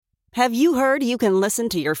Have you heard you can listen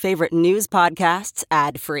to your favorite news podcasts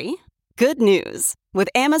ad-free? Good news! With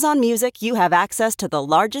Amazon Music, you have access to the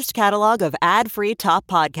largest catalog of ad-free top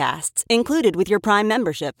podcasts included with your Prime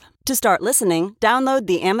membership. To start listening, download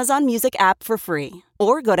the Amazon Music app for free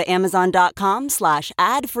or go to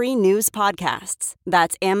amazon.com/ad-free news podcasts.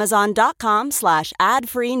 That's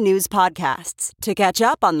amazon.com/ad-free news podcasts to catch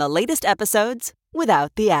up on the latest episodes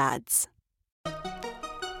without the ads.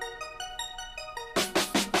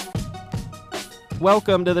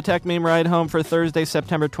 Welcome to the Tech Meme Ride Home for Thursday,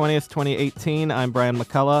 September 20th, 2018. I'm Brian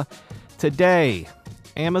McCullough. Today,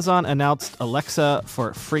 Amazon announced Alexa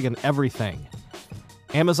for friggin' everything.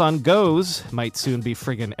 Amazon Goes might soon be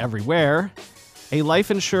friggin' everywhere. A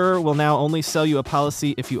life insurer will now only sell you a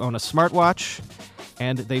policy if you own a smartwatch.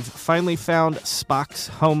 And they've finally found Spock's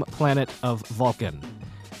home planet of Vulcan.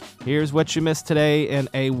 Here's what you missed today in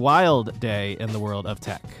a wild day in the world of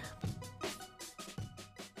tech.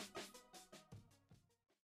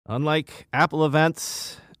 Unlike Apple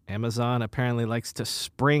events, Amazon apparently likes to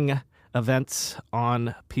spring events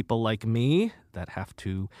on people like me that have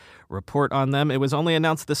to report on them. It was only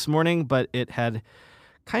announced this morning, but it had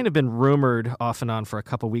kind of been rumored off and on for a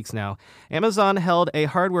couple weeks now. Amazon held a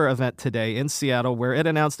hardware event today in Seattle where it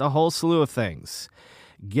announced a whole slew of things.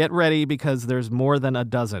 Get ready because there's more than a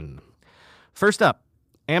dozen. First up,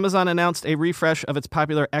 Amazon announced a refresh of its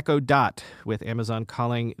popular Echo Dot, with Amazon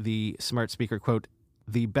calling the smart speaker, quote,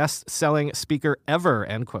 the best-selling speaker ever,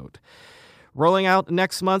 end quote. Rolling out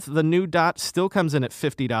next month, the new Dot still comes in at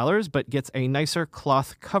 $50, but gets a nicer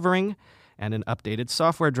cloth covering and an updated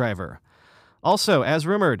software driver. Also, as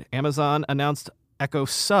rumored, Amazon announced Echo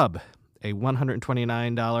Sub, a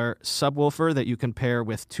 $129 subwoofer that you can pair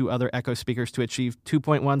with two other Echo speakers to achieve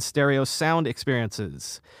 2.1 stereo sound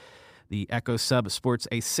experiences. The Echo Sub sports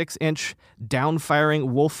a 6-inch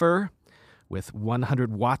down-firing woofer with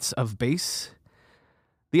 100 watts of bass.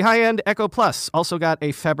 The high-end Echo Plus also got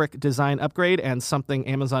a fabric design upgrade and something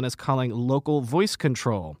Amazon is calling local voice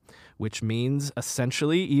control, which means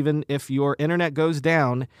essentially even if your internet goes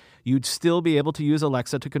down, you'd still be able to use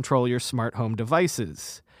Alexa to control your smart home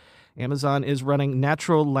devices. Amazon is running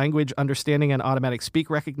natural language understanding and automatic speak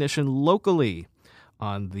recognition locally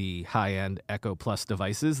on the high-end Echo Plus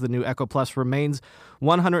devices. The new Echo Plus remains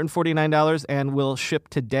 $149 and will ship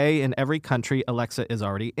today in every country Alexa is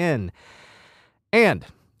already in. And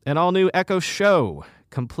an all-new Echo Show,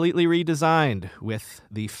 completely redesigned with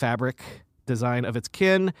the fabric design of its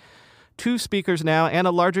kin, 2 speakers now, and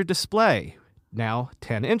a larger display, now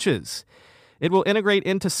 10 inches. It will integrate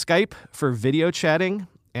into Skype for video chatting,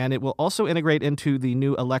 and it will also integrate into the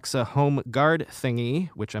new Alexa Home Guard thingy,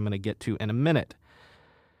 which I'm going to get to in a minute.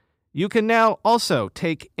 You can now also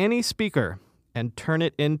take any speaker and turn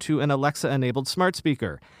it into an Alexa-enabled smart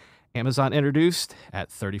speaker. Amazon introduced, at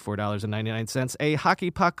 $34.99, a hockey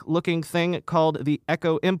puck-looking thing called the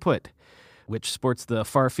Echo Input, which sports the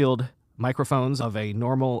far-field microphones of a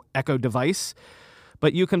normal Echo device.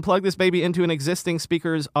 But you can plug this baby into an existing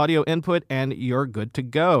speaker's audio input, and you're good to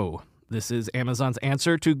go. This is Amazon's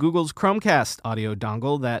answer to Google's Chromecast audio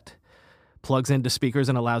dongle that plugs into speakers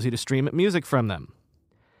and allows you to stream music from them.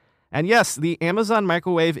 And yes, the Amazon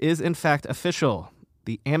microwave is in fact official.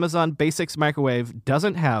 The Amazon Basics microwave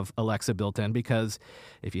doesn't have Alexa built in because,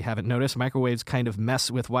 if you haven't noticed, microwaves kind of mess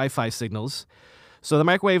with Wi-Fi signals. So the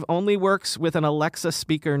microwave only works with an Alexa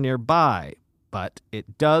speaker nearby, but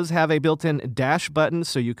it does have a built-in dash button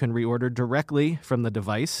so you can reorder directly from the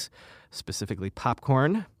device, specifically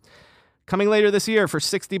popcorn. Coming later this year for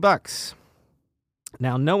 $60.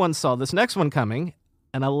 Now, no one saw this next one coming,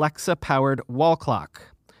 an Alexa-powered wall clock.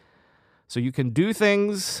 So you can do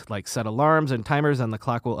things like set alarms and timers, and the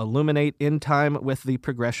clock will illuminate in time with the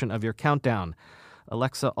progression of your countdown.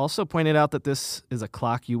 Alexa also pointed out that this is a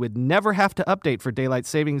clock you would never have to update for daylight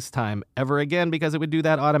savings time ever again because it would do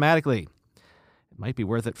that automatically. It might be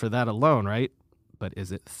worth it for that alone, right? But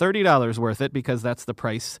is it $30 worth it? Because that's the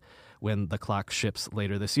price when the clock ships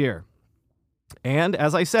later this year. And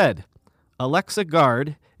as I said, Alexa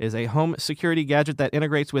Guard is a home security gadget that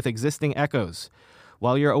integrates with existing Echoes.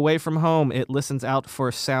 While you're away from home, it listens out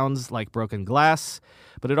for sounds like broken glass,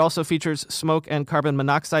 but it also features smoke and carbon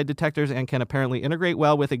monoxide detectors and can apparently integrate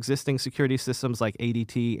well with existing security systems like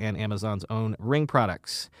ADT and Amazon's own Ring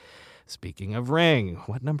products. Speaking of Ring,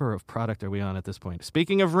 what number of product are we on at this point?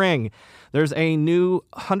 Speaking of Ring, there's a new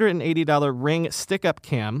 $180 Ring stick-up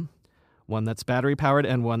cam, one that's battery-powered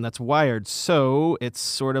and one that's wired. So it's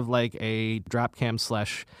sort of like a drop cam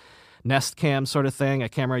slash Nest Cam sort of thing, a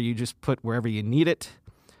camera you just put wherever you need it.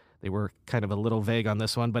 They were kind of a little vague on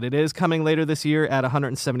this one, but it is coming later this year at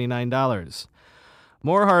 $179.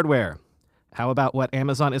 More hardware. How about what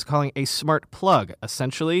Amazon is calling a smart plug?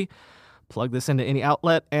 Essentially, plug this into any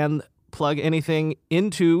outlet and plug anything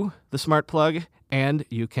into the smart plug, and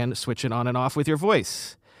you can switch it on and off with your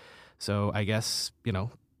voice. So I guess,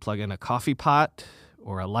 plug in a coffee pot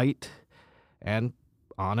or a light and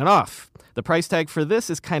on and off. The price tag for this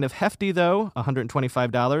is kind of hefty, though,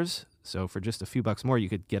 $125. So for just a few bucks more, you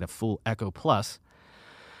could get a full Echo Plus.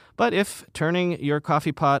 But if turning your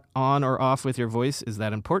coffee pot on or off with your voice is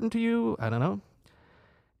that important to you, I don't know.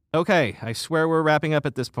 Okay, I swear we're wrapping up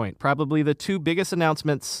at this point. Probably the two biggest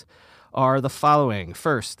announcements are the following.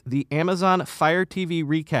 First, the Amazon Fire TV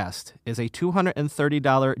Recast is a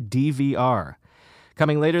 $230 DVR.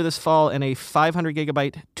 Coming later this fall in a 500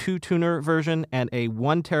 gigabyte 2-tuner version and a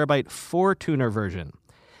 1 terabyte 4-tuner version.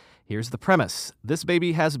 Here's the premise. This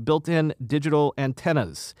baby has built-in digital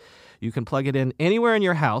antennas. You can plug it in anywhere in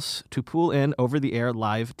your house to pull in over-the-air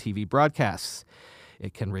live TV broadcasts.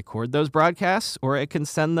 It can record those broadcasts, or it can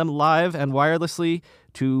send them live and wirelessly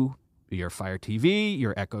to your Fire TV,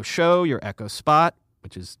 your Echo Show, your Echo Spot,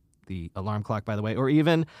 which is the alarm clock, by the way, or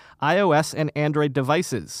even iOS and Android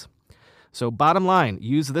devices. So bottom line,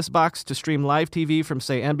 use this box to stream live TV from,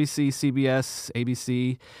 say, NBC, CBS,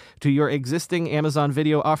 ABC, to your existing Amazon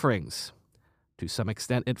Video offerings. To some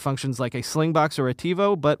extent, it functions like a Slingbox or a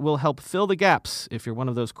TiVo, but will help fill the gaps if you're one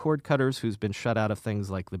of those cord cutters who's been shut out of things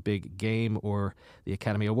like the big game or the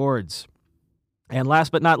Academy Awards. And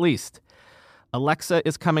last but not least, Alexa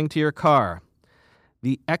is coming to your car.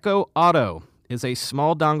 The Echo Auto is a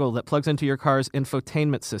small dongle that plugs into your car's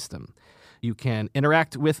infotainment system. You can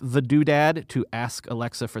interact with the doodad to ask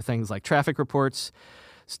Alexa for things like traffic reports,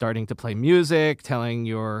 starting to play music, telling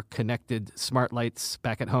your connected smart lights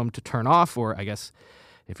back at home to turn off, or I guess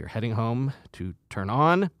if you're heading home, to turn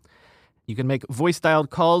on. You can make voice-dialed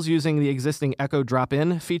calls using the existing Echo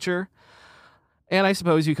Drop-In feature. And I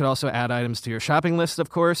suppose you could also add items to your shopping list, of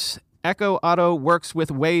course. Echo Auto works with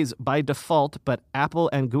Waze by default, but Apple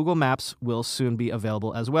and Google Maps will soon be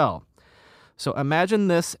available as well. So imagine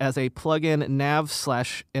this as a plug-in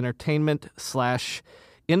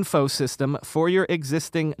nav/entertainment/info system for your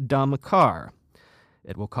existing dumb car.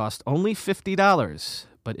 It will cost only $50,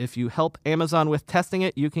 but if you help Amazon with testing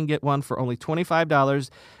it, you can get one for only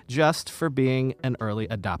 $25 just for being an early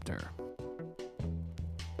adopter.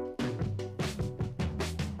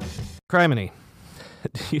 Criminy,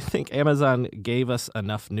 do you think Amazon gave us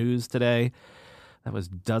enough news today? That was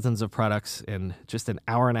dozens of products in just an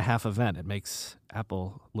hour-and-a-half event. It makes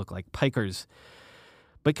Apple look like pikers.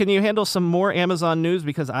 But can you handle some more Amazon news?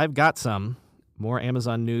 Because I've got some more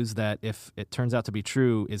Amazon news that, if it turns out to be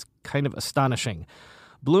true, is kind of astonishing.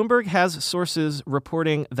 Bloomberg has sources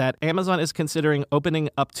reporting that Amazon is considering opening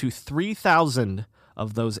up to 3,000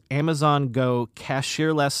 of those Amazon Go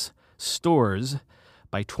cashierless stores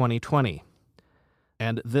by 2020.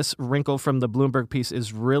 And this wrinkle from the Bloomberg piece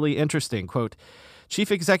is really interesting. Quote, Chief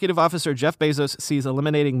Executive Officer Jeff Bezos sees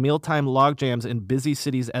eliminating mealtime logjams in busy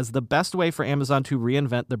cities as the best way for Amazon to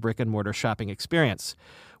reinvent the brick-and-mortar shopping experience,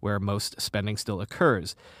 where most spending still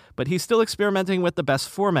occurs. But he's still experimenting with the best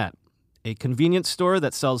format, a convenience store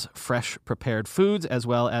that sells fresh, prepared foods, as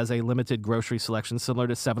well as a limited grocery selection similar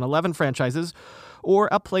to 7-Eleven franchises, or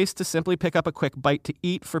a place to simply pick up a quick bite to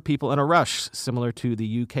eat for people in a rush, similar to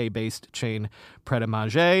the UK-based chain Pret A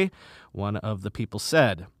Manger, one of the people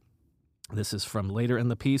said. This is from later in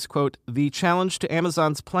the piece, quote, the challenge to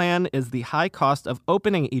Amazon's plan is the high cost of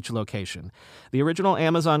opening each location. The original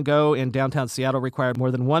Amazon Go in downtown Seattle required more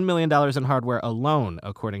than $1 million in hardware alone,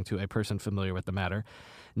 according to a person familiar with the matter.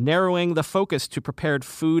 Narrowing the focus to prepared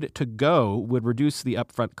food to go would reduce the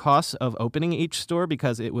upfront costs of opening each store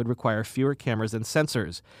because it would require fewer cameras and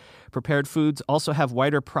sensors. Prepared foods also have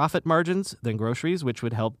wider profit margins than groceries, which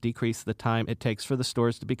would help decrease the time it takes for the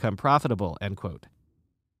stores to become profitable, end quote.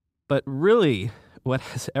 But really, what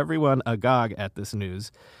has everyone agog at this news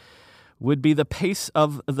would be the pace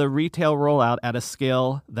of the retail rollout at a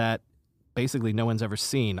scale that basically no one's ever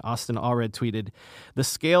seen. Austin Allred tweeted, the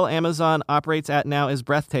scale Amazon operates at now is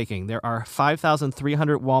breathtaking. There are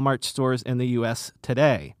 5,300 Walmart stores in the U.S.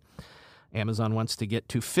 today. Amazon wants to get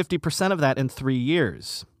to 50% of that in 3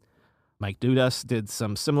 years. Mike Dudas did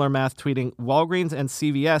some similar math, tweeting, Walgreens and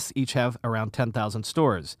CVS each have around 10,000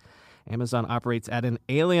 stores. Amazon operates at an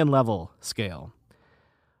alien-level scale.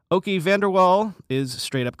 Oki Vanderwall is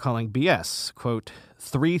straight up calling BS. Quote,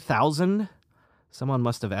 3,000? Someone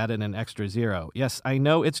must have added an extra zero. Yes, I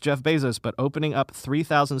know it's Jeff Bezos, but opening up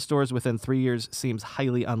 3,000 stores within 3 years seems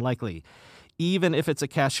highly unlikely, even if it's a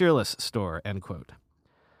cashierless store, end quote.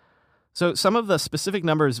 So some of the specific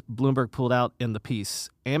numbers Bloomberg pulled out in the piece,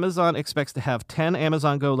 Amazon expects to have 10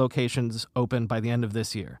 Amazon Go locations open by the end of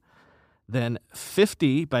this year. then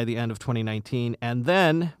 50 by the end of 2019, and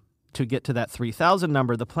then to get to that 3,000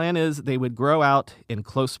 number, the plan is they would grow out in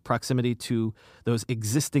close proximity to those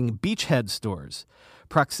existing beachhead stores.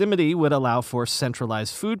 Proximity would allow for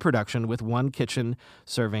centralized food production with one kitchen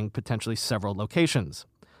serving potentially several locations.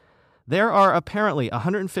 There are apparently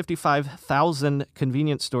 155,000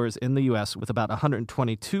 convenience stores in the U.S., with about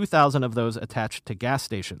 122,000 of those attached to gas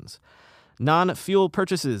stations. Non-fuel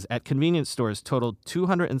purchases at convenience stores totaled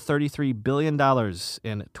 $233 billion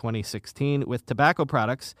in 2016, with tobacco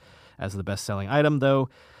products as the best-selling item, though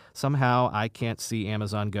somehow I can't see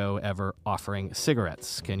Amazon Go ever offering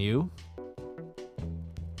cigarettes. Can you?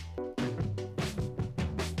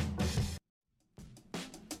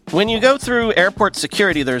 When you go through airport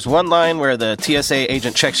security, there's one line where the TSA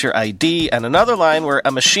agent checks your ID and another line where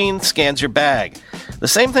a machine scans your bag. The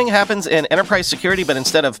same thing happens in enterprise security, but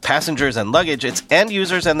instead of passengers and luggage, it's end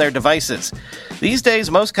users and their devices. These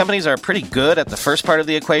days, most companies are pretty good at the first part of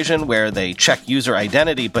the equation, where they check user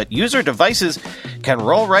identity, but user devices can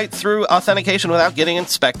roll right through authentication without getting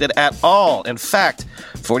inspected at all. In fact,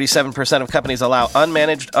 47% of companies allow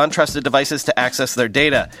unmanaged, untrusted devices to access their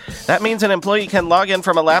data. That means an employee can log in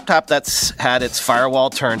from a laptop that's had its firewall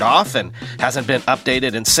turned off and hasn't been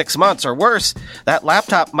updated in 6 months, or worse, that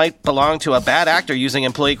laptop might belong to a bad actor using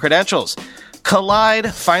employee credentials.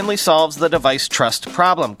 Kolide finally solves the device trust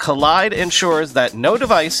problem. Kolide ensures that no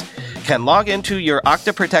device can log into your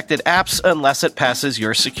Okta-protected apps unless it passes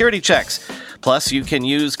your security checks. Plus, you can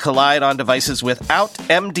use Kolide on devices without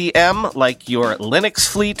MDM, like your Linux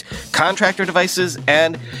fleet, contractor devices,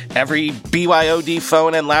 and every BYOD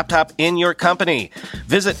phone and laptop in your company.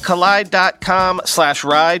 Visit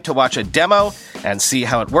Kolide.com/ride to watch a demo and see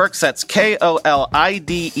how it works. That's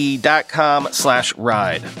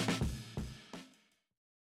KOLIDE.com/ride.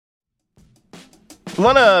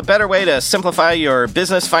 Want a better way to simplify your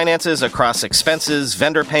business finances across expenses,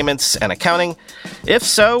 vendor payments, and accounting? If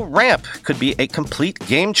so, Ramp could be a complete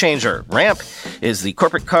game changer. Ramp is the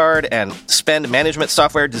corporate card and spend management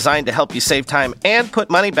software designed to help you save time and put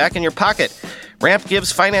money back in your pocket. Ramp gives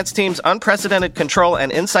finance teams unprecedented control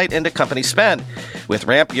and insight into company spend. With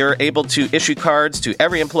Ramp, you're able to issue cards to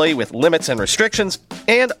every employee with limits and restrictions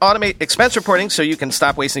and automate expense reporting so you can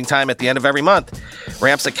stop wasting time at the end of every month.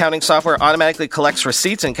 Ramp's accounting software automatically collects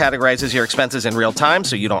receipts and categorizes your expenses in real time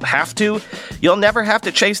so you don't have to. You'll never have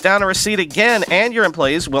to chase down a receipt again, and your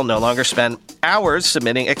employees will no longer spend hours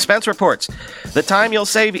submitting expense reports. The time you'll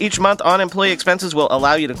save each month on employee expenses will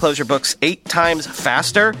allow you to close your books 8 times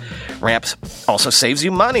faster. Ramp also saves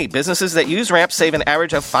you money. Businesses that use Ramp save an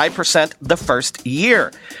average of 5% the first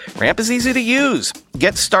year. Ramp is easy to use.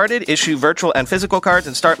 Get started, issue virtual and physical cards,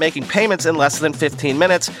 and start making payments in less than 15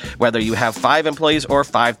 minutes, whether you have 5 employees or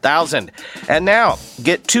 5,000. And now,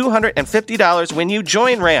 get $250 when you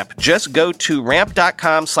join Ramp. Just go to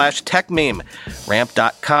ramp.com/techmeme.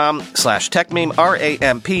 Ramp.com/techmeme.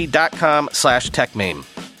 ramp.com/techmeme.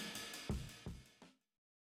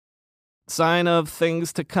 Sign of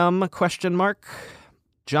things to come, ?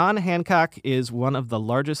 John Hancock is one of the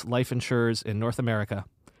largest life insurers in North America,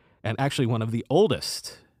 and actually one of the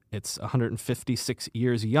oldest. It's 156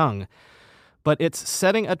 years young. But it's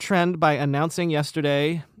setting a trend by announcing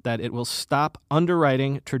yesterday that it will stop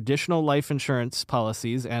underwriting traditional life insurance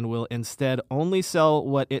policies and will instead only sell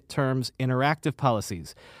what it terms interactive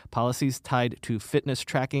policies, policies tied to fitness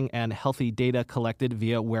tracking and healthy data collected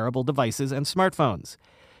via wearable devices and smartphones.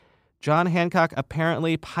 John Hancock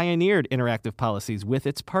apparently pioneered interactive policies with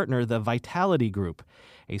its partner, the Vitality Group,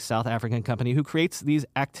 a South African company who creates these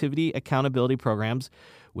activity accountability programs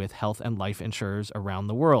with health and life insurers around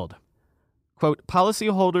the world. Quote,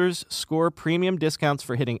 policyholders score premium discounts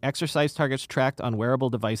for hitting exercise targets tracked on wearable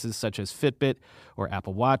devices such as Fitbit or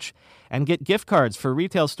Apple Watch, and get gift cards for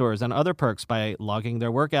retail stores and other perks by logging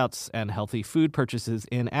their workouts and healthy food purchases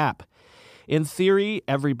in-app. In theory,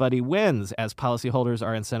 everybody wins, as policyholders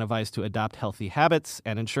are incentivized to adopt healthy habits,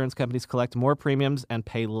 and insurance companies collect more premiums and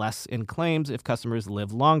pay less in claims if customers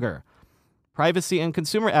live longer. Privacy and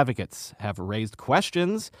consumer advocates have raised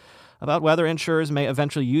questions about whether insurers may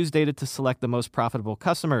eventually use data to select the most profitable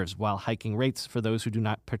customers while hiking rates for those who do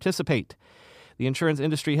not participate. The insurance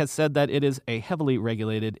industry has said that it is a heavily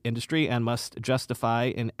regulated industry and must justify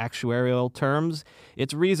in actuarial terms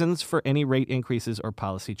its reasons for any rate increases or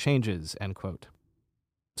policy changes, end quote.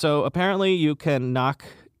 So apparently you can knock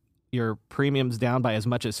your premiums down by as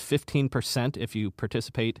much as 15% if you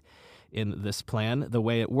participate in this plan. The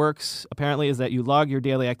way it works, apparently, is that you log your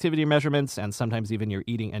daily activity measurements and sometimes even your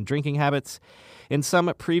eating and drinking habits. In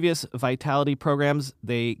some previous Vitality programs,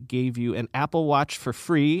 they gave you an Apple Watch for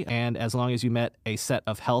free, and as long as you met a set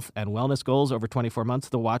of health and wellness goals over 24 months,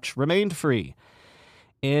 the watch remained free.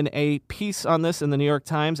 In a piece on this in the New York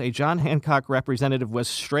Times, a John Hancock representative was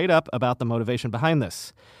straight up about the motivation behind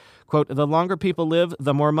this. Quote, "The longer people live,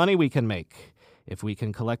 the more money we can make. If we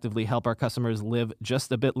can collectively help our customers live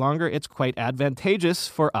just a bit longer, it's quite advantageous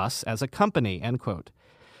for us as a company," end quote.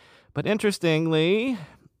 But interestingly,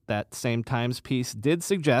 that same Times piece did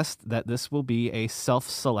suggest that this will be a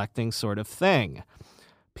self-selecting sort of thing.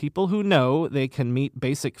 People who know they can meet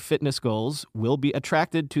basic fitness goals will be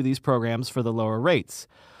attracted to these programs for the lower rates.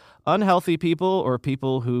 Unhealthy people or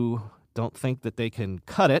people who don't think that they can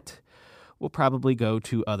cut it will probably go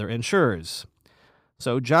to other insurers.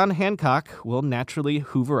 So John Hancock will naturally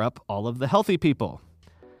hoover up all of the healthy people.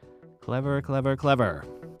 Clever, clever, clever.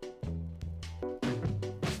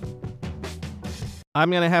 I'm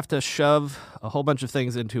going to have to shove a whole bunch of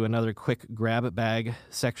things into another quick grab bag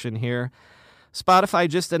section here. Spotify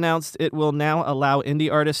just announced it will now allow indie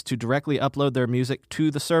artists to directly upload their music to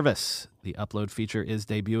the service. The upload feature is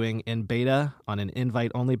debuting in beta on an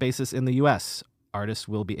invite-only basis in the U.S. Artists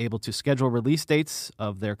will be able to schedule release dates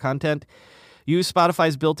of their content, use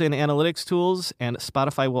Spotify's built-in analytics tools, and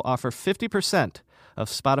Spotify will offer 50% of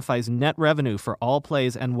Spotify's net revenue for all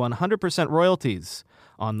plays and 100% royalties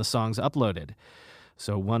on the songs uploaded.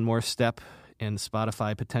 So one more step in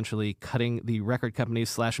Spotify potentially cutting the record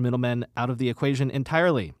companies / middlemen out of the equation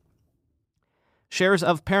entirely. Shares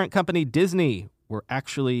of parent company Disney were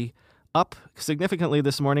actually up significantly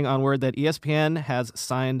this morning on word that ESPN has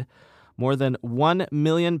signed more than 1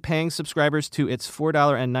 million paying subscribers to its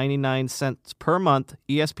 $4.99 per month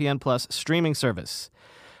ESPN Plus streaming service.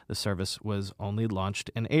 The service was only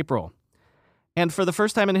launched in April. And for the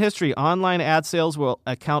first time in history, online ad sales will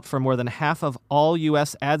account for more than half of all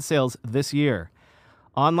U.S. ad sales this year.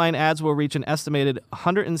 Online ads will reach an estimated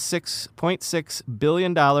 $106.6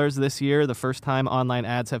 billion this year, the first time online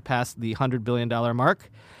ads have passed the $100 billion mark,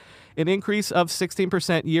 an increase of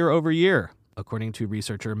 16% year over year, according to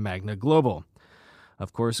researcher Magna Global.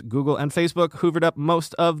 Of course, Google and Facebook hoovered up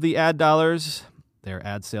most of the ad dollars. Their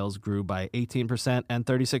ad sales grew by 18% and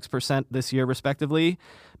 36% this year, respectively.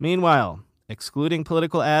 Meanwhile, excluding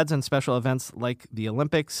political ads and special events like the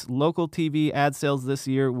Olympics, local TV ad sales this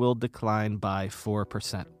year will decline by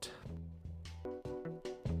 4%.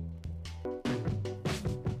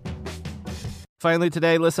 Finally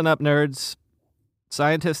today, listen up, nerds.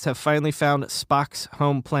 Scientists have finally found Spock's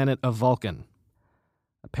home planet of Vulcan.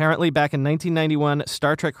 Apparently, back in 1991,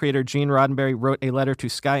 Star Trek creator Gene Roddenberry wrote a letter to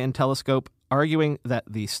Sky and Telescope arguing that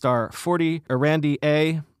the star 40 Eridani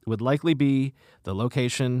A would likely be the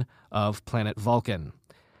location of planet Vulcan.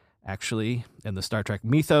 Actually, in the Star Trek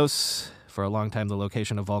mythos, for a long time the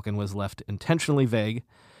location of Vulcan was left intentionally vague.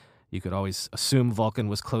 You could always assume Vulcan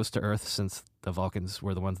was close to Earth since the Vulcans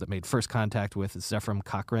were the ones that made first contact with Zefram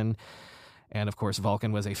Cochrane. And of course,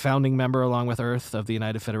 Vulcan was a founding member along with Earth of the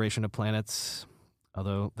United Federation of Planets,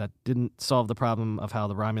 although that didn't solve the problem of how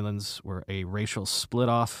the Romulans were a racial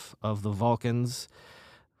split-off of the Vulcans.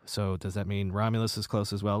 So does that mean Romulus is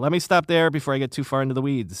close as well? Let me stop there before I get too far into the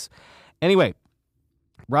weeds. Anyway,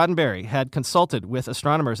 Roddenberry had consulted with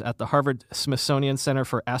astronomers at the Harvard Smithsonian Center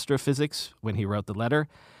for Astrophysics when he wrote the letter,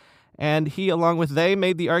 and he, along with they,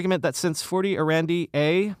 made the argument that since 40 Eridani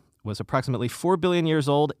A was approximately 4 billion years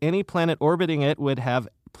old, any planet orbiting it would have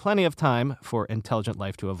plenty of time for intelligent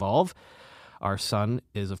life to evolve. Our sun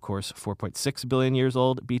is, of course, 4.6 billion years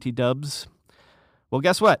old, BT dubs. Well,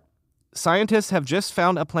 guess what? Scientists have just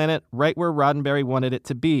found a planet right where Roddenberry wanted it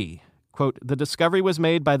to be. Quote, "The discovery was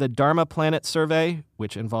made by the Dharma Planet Survey,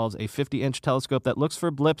 which involves a 50-inch telescope that looks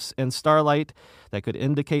for blips in starlight that could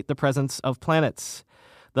indicate the presence of planets.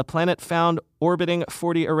 The planet found orbiting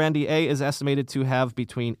 40 Eridani A is estimated to have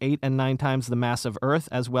between 8 and 9 times the mass of Earth,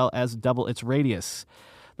 as well as double its radius.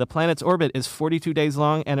 The planet's orbit is 42 days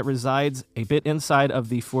long, and it resides a bit inside of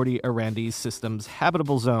the 40 Eridani system's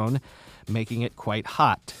habitable zone, making it quite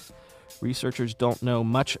hot. Researchers don't know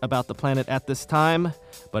much about the planet at this time,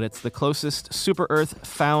 but it's the closest super-Earth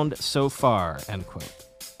found so far," end quote.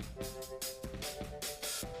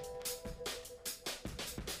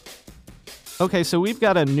 Okay, so we've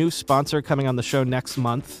got a new sponsor coming on the show next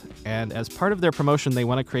month, and as part of their promotion, they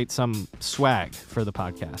want to create some swag for the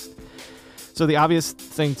podcast. So the obvious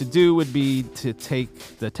thing to do would be to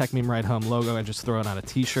take the Tech Meme Ride Home logo and just throw it on a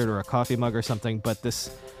t-shirt or a coffee mug or something, but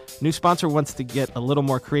this new sponsor wants to get a little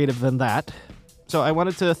more creative than that, so I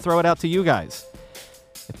wanted to throw it out to you guys.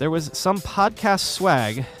 If there was some podcast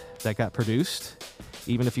swag that got produced?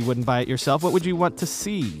 Even if you wouldn't buy it yourself, what would you want to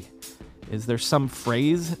see? Is there some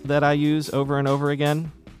phrase that I use over and over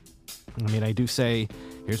again? I mean, I do say,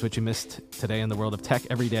 here's what you missed today in the world of tech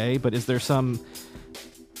every day, but is there some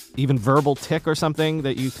even verbal tick or something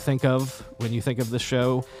that you think of when you think of the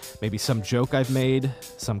show? Maybe some joke I've made,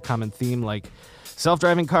 some common theme like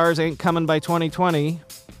self-driving cars ain't coming by 2020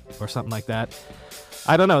 or something like that.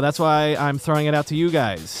 I don't know. That's why I'm throwing it out to you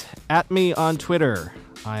guys. At me on Twitter.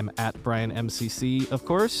 I'm at BrianMCC, of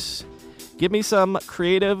course. Give me some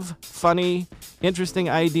creative, funny, interesting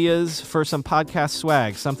ideas for some podcast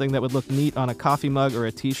swag, something that would look neat on a coffee mug or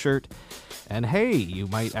a t-shirt. And hey, you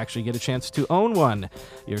might actually get a chance to own one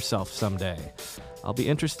yourself someday. I'll be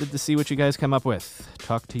interested to see what you guys come up with.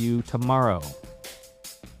 Talk to you tomorrow.